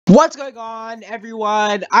What's going on,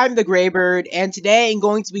 everyone? I'm the Graybird, and today I'm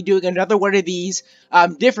going to be doing another one of these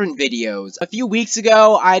different videos. A few weeks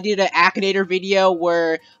ago, I did an Akinator video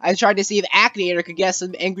where I tried to see if Akinator could guess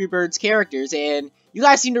some Angry Birds characters, and you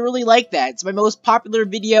guys seem to really like that. It's my most popular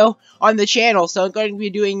video on the channel, so I'm going to be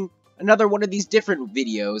doing another one of these different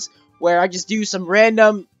videos where I just do some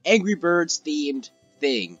random Angry Birds themed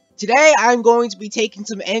thing. Today, I'm going to be taking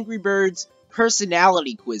some Angry Birds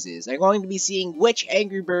personality quizzes. I'm going to be seeing which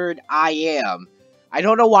Angry Bird I am. I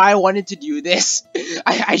don't know why I wanted to do this.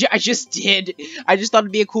 I just did. I just thought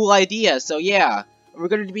it'd be a cool idea. So yeah, we're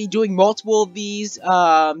going to be doing multiple of these.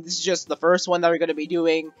 This is just the first one that we're going to be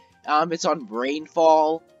doing. It's on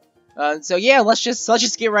Brainfall. So yeah, let's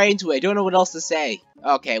just get right into it. I don't know what else to say.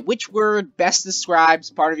 Okay, which word best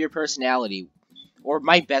describes part of your personality? Or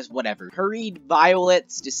my best, whatever. Hurried,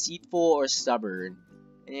 violets, deceitful, or stubborn?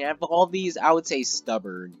 And you have all these, I would say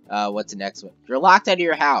stubborn. What's the next one? You're locked out of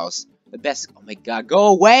your house. The best, oh my god, go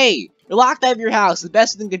away! You're locked out of your house. The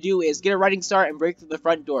best thing to do is get a running start and break through the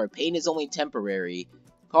front door. Pain is only temporary.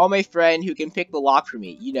 Call my friend who can pick the lock for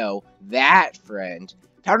me. You know, that friend.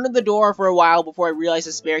 Pound the door for a while before I realize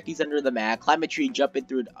the spare key's under the mat. Climb a tree, jump in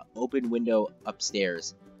through an open window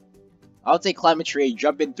upstairs. I would say climb a tree,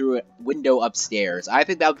 jump in through a window upstairs. I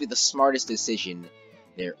think that would be the smartest decision.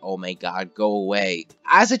 There, oh my god, go away.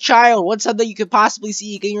 As a child, what's something you could possibly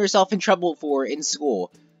see getting yourself in trouble for in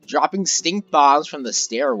school? Dropping stink bombs from the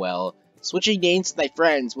stairwell, switching names with my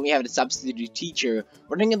friends when we have a substitute teacher,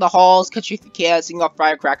 running in the halls, catching the cat, singing off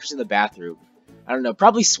firecrackers in the bathroom. I don't know,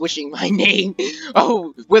 probably switching my name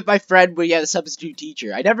with my friend when we had a substitute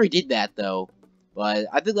teacher. I never did that though, but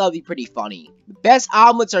I think that would be pretty funny. The best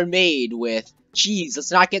omelets are made with cheese.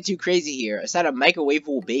 Let's not get too crazy here. A side of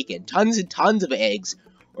microwavable bacon, tons and tons of eggs,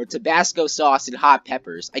 or Tabasco sauce and hot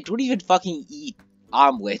peppers. I don't even fucking eat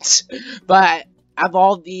omelets, but out of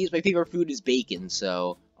all of these, my favorite food is bacon,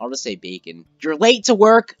 so I'll just say bacon. You're late to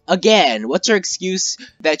work again. What's your excuse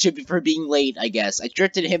that should be for being late, I guess? I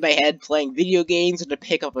drifted and hit my head playing video games and to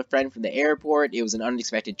pick up a friend from the airport. It was an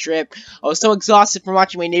unexpected trip. I was so exhausted from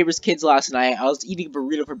watching my neighbor's kids last night. I was eating a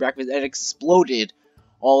burrito for breakfast and it exploded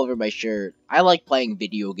all over my shirt. I like playing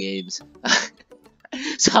video games.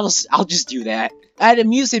 So I'll just do that. At an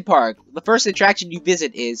amusement park, the first attraction you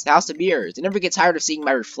visit is House of Mirrors. I never get tired of seeing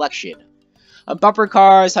my reflection. On bumper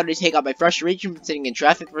cars, how to take out my frustration from sitting in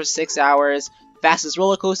traffic for 6 hours. Fastest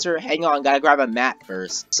roller coaster, hang on, gotta grab a map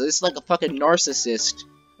first. So this is like a fucking narcissist.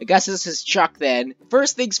 I guess this is Chuck then.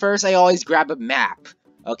 First things first, I always grab a map.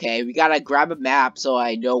 Okay, we gotta grab a map so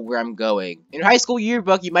I know where I'm going. In your high school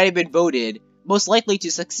yearbook, you might have been voted most likely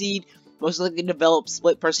to succeed, most likely to develop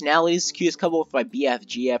split personalities, cutest couple with my BF,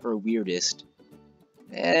 GF, or weirdest.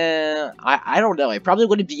 I don't know. I probably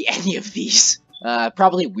wouldn't be any of these.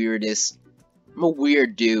 Probably weirdest. I'm a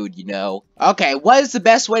weird dude, you know. Okay, what is the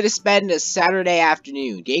best way to spend a Saturday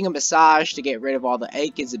afternoon? Getting a massage to get rid of all the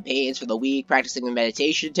aches and pains for the week, practicing the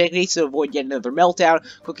meditation techniques to avoid yet another meltdown,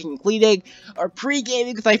 cooking and cleaning, or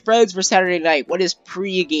pre-gaming with my friends for Saturday night. What is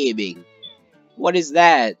pre-gaming? What is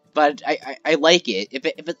that? But I like it. If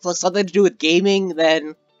it's something to do with gaming,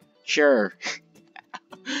 then sure.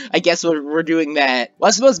 I guess we're doing that.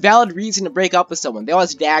 What's the most valid reason to break up with someone? They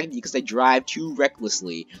always nag me because they drive too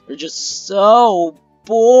recklessly. They're just so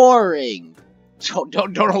boring.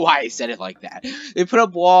 Don't know why I said it like that. They put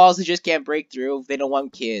up walls they just can't break through. They don't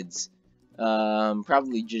want kids.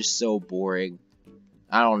 Probably just so boring.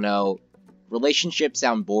 I don't know. Relationships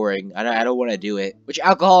sound boring. I don't want to do it. Which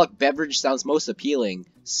alcoholic beverage sounds most appealing?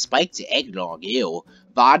 Spiked eggnog, ew.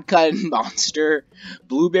 Vodka and Monster,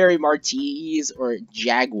 blueberry martinis, or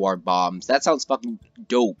Jaguar bombs. That sounds fucking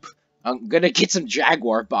dope. I'm gonna get some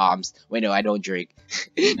Jaguar bombs. Wait, no, I don't drink.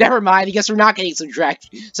 Never mind. I guess we're not getting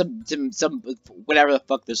some whatever the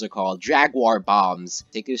fuck those are called. Jaguar bombs.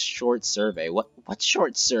 Take a short survey. What's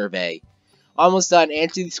short survey? Almost done.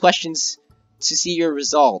 Answer these questions to see your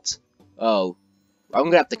result. Oh, I'm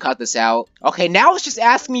gonna have to cut this out. Okay, now it's just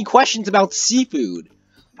asking me questions about seafood.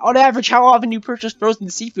 On average, how often do you purchase frozen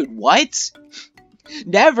seafood? What?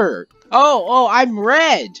 Never. Oh, I'm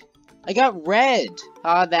red. I got red.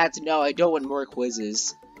 No, I don't want more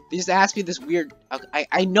quizzes. They just asked me this weird,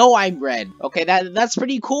 I know I'm red. Okay, that's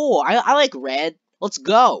pretty cool. I like red. Let's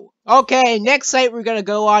go. Okay, next site we're gonna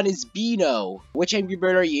go on is Beano. Which Angry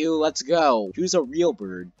Bird are you? Let's go. Choose a real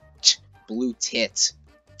bird. Blue tit.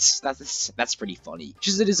 That's pretty funny.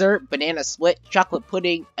 Choose a dessert, banana split, chocolate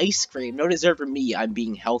pudding, ice cream. No dessert for me, I'm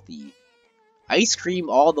being healthy. Ice cream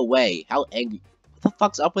all the way. How angry. What the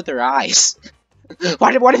fuck's up with her eyes?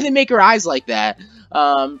 why did they make her eyes like that?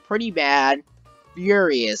 Pretty bad.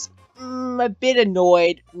 Furious. A bit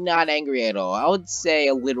annoyed, not angry at all. I would say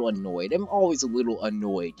a little annoyed. I'm always a little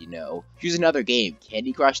annoyed, you know. Choose another game.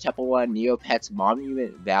 Candy Crush, Temple Run, Neopets,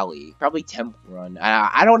 Monument Valley. Probably Temple Run.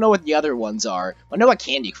 I don't know what the other ones are. I know what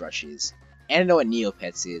Candy Crush is. And I know what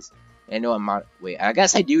Neopets is. And I know wait, I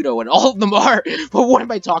guess I do know what all of them are. But what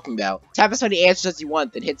am I talking about? Type as many answers as you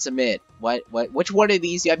want, then hit submit. Which one of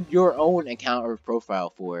these do you have your own account or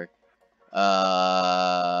profile for?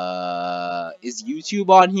 Is YouTube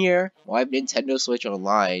on here? Well, I have Nintendo Switch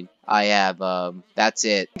Online. I have, that's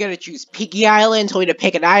it. I'm gonna choose Piggy Island. Told me to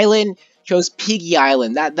pick an island. Chose Piggy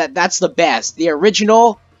Island. That's the best. The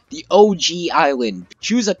original, the OG island.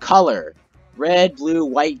 Choose a color. Red, blue,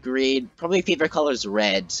 white, green. Probably favorite color is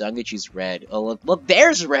red, so I'm gonna choose red. Oh, look,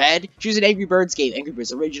 there's red! Choose an Angry Birds game. Angry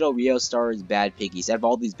Birds Original, Rio Stars, Bad Piggies. I have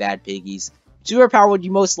all these Bad Piggies. Superpower would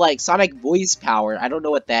you most like? Sonic voice power. I don't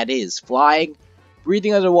know what that is. Flying,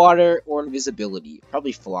 breathing underwater, or invisibility.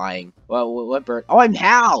 Probably flying. Well, what bird? Oh, I'm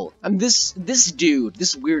Hal! I'm this dude.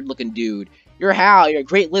 This weird looking dude. You're Hal. You're a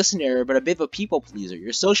great listener, but a bit of a people pleaser.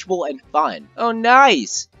 You're sociable and fun. Oh,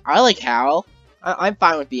 nice! I like Hal. I'm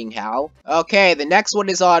fine with being Hal. Okay, the next one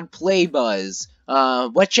is on Play Buzz.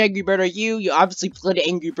 Which Angry Bird are you? You obviously played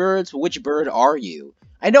Angry Birds, but which bird are you?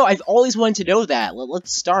 I know, I've always wanted to know that.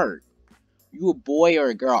 Let's start. You a boy or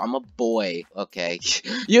a girl? I'm a boy. Okay.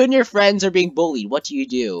 You and your friends are being bullied. What do you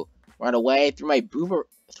do? Run away? Through my boomerang.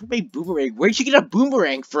 Where'd you get a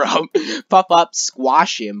boomerang from? Puff up,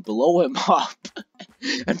 squash him, blow him up.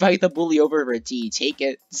 Invite the bully over for tea. Take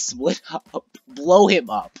it, split up, blow him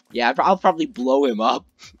up. Yeah, I'll probably blow him up.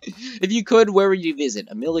 If you could, where would you visit?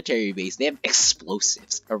 A military base. They have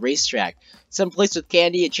explosives. A racetrack. Some place with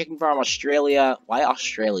candy. A chicken farm. Australia. Why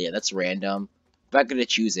Australia? That's random. I'm not gonna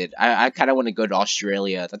choose it. I kind of want to go to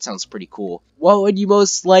Australia. That sounds pretty cool. What would you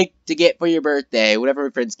most like to get for your birthday? Whatever my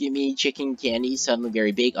friends give me. Chicken, candy, something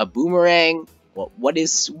very big. A boomerang. What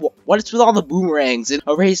is with all the boomerangs and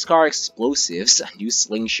a race car, explosives, a new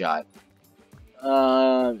slingshot.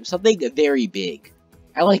 Something very big.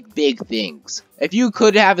 I like big things. If you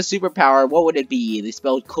could have a superpower, what would it be? They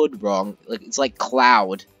spelled could wrong. Like it's like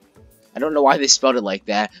cloud. I don't know why they spelled it like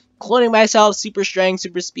that. Cloning myself, super strength,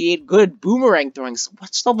 super speed, good boomerang throwing.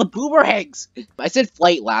 What's all the boomerangs? I said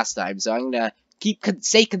flight last time, so I'm gonna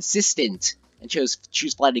stay consistent and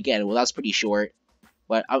choose flight again. Well, that's pretty short.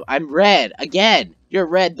 But I'm red again. You're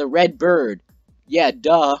red, the red bird. Yeah,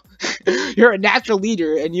 duh. You're a natural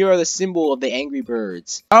leader, and you are the symbol of the Angry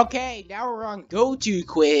Birds. Okay, now we're on Go-To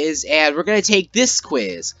Quiz, and we're gonna take this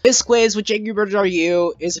quiz. This quiz, which Angry Birds are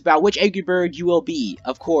you, is about which Angry Bird you will be.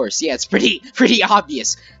 Of course, yeah, it's pretty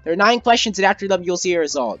obvious. There are 9 questions, and after them, you'll see a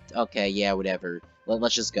result. Okay, yeah, whatever.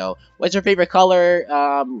 Let's just go. What's your favorite color?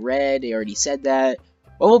 Red. I already said that.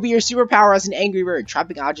 What will be your superpower as an Angry Bird?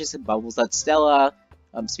 Trapping objects in bubbles. That's Stella.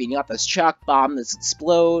 Speeding up. That's Chuck. Bomb. That's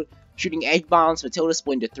Explode. Shooting egg bombs. Matilda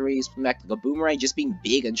split into 3. Spin back like a boomerang. Just being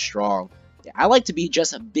big and strong. Yeah, I like to be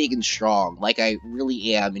just big and strong, like I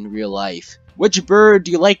really am in real life. Which bird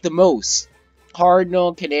do you like the most?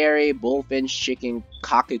 Cardinal, canary, bullfinch, chicken,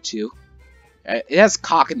 cockatoo. It has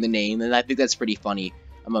cock in the name, and I think that's pretty funny.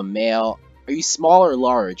 I'm a male. Are you small or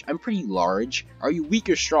large? I'm pretty large. Are you weak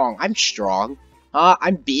or strong? I'm strong.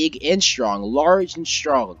 I'm big and strong. Large and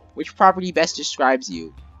strong. Which property best describes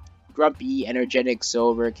you? Grumpy, energetic,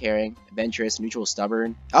 sober, caring, adventurous, neutral,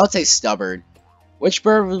 stubborn. I would say stubborn. Which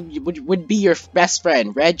bird would be your best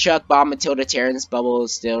friend? Red, Chuck, Bomb, Matilda, Terrence,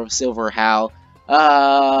 Bubbles, Silver, Hal.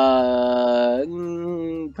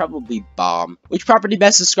 Probably Bomb. Which property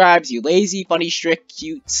best describes you? Lazy, funny, strict,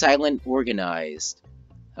 cute, silent, organized.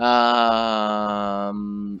 I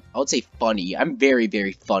would say funny. I'm very,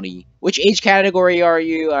 very funny. Which age category are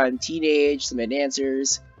you? I'm teenage, submit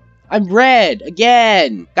answers. I'm red,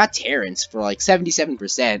 again! Got Terrence for like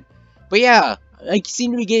 77%. But yeah, I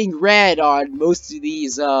seem to be getting red on most of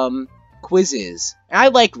these, quizzes. And I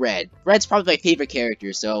like red. Red's probably my favorite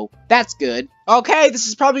character, so that's good. Okay, this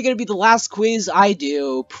is probably gonna be the last quiz I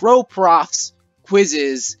do. Pro Profs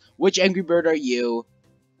quizzes. Which Angry Bird are you?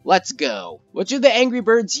 Let's go. What do the Angry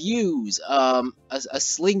Birds use? A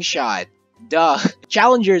slingshot. Duh.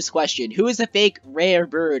 Challenger's question. Who is the fake rare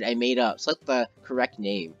bird I made up? Select the correct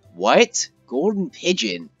name. What? Golden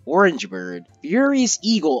Pigeon. Orange Bird. Furious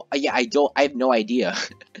Eagle. Yeah, I have no idea.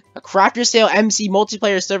 A Crafter's Tale MC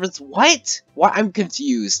multiplayer service. What? What? I'm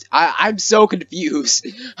confused. I'm so confused.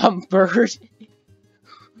 Bird.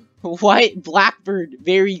 What? Blackbird.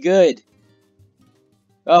 Very good.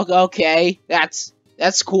 Okay. That's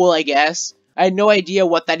cool, I guess. I had no idea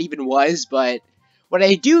what that even was, but what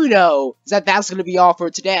I do know is that that's gonna be all for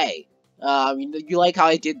today. You like how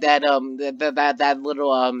I did that, that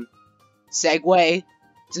little, segue?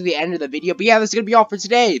 to the end of the video. But yeah, that's gonna be all for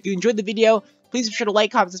today. If you enjoyed the video, please be sure to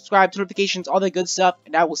like, comment, subscribe, notifications, all that good stuff,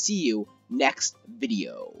 and I will see you next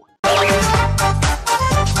video.